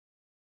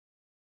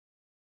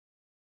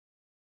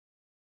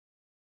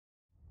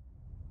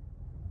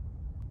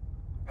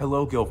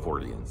Hello,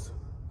 Guilfordians.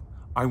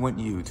 I want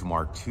you to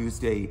mark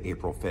Tuesday,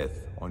 April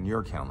 5th on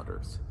your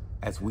calendars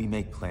as we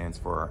make plans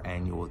for our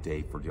annual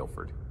Day for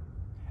Guilford.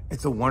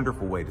 It's a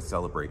wonderful way to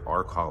celebrate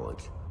our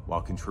college while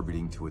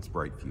contributing to its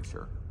bright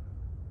future.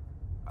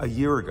 A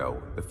year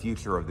ago, the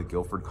future of the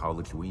Guilford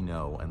College we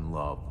know and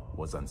love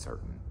was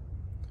uncertain.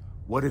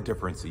 What a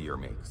difference a year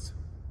makes.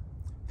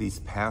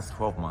 These past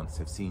 12 months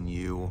have seen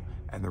you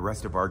and the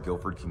rest of our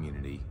Guilford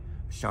community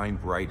shine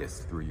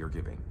brightest through your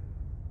giving.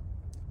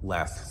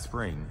 Last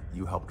spring,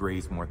 you helped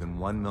raise more than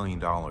 $1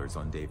 million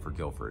on Day for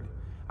Guilford,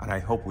 and I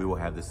hope we will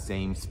have the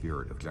same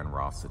spirit of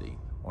generosity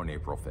on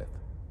April 5th.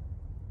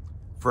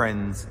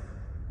 Friends,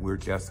 we're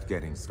just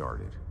getting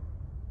started.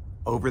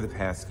 Over the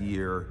past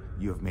year,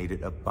 you have made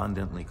it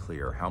abundantly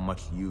clear how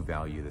much you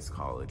value this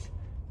college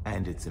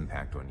and its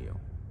impact on you.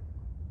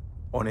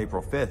 On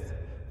April 5th,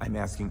 I'm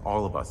asking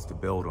all of us to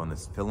build on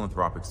this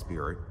philanthropic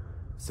spirit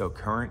so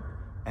current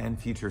and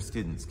future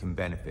students can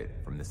benefit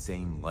from the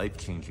same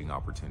life-changing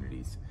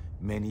opportunities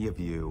many of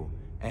you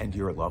and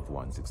your loved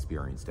ones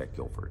experienced at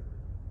Guilford.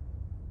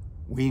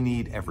 We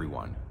need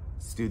everyone,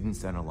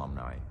 students and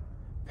alumni,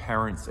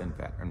 parents and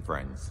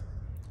friends,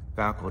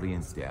 faculty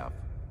and staff,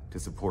 to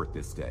support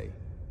this day.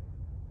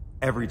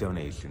 Every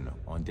donation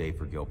on Day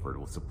for Guilford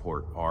will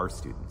support our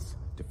students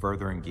to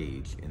further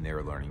engage in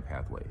their learning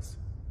pathways.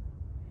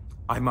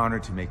 I'm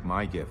honored to make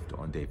my gift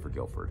on Day for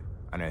Guilford,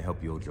 and I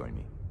hope you'll join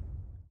me.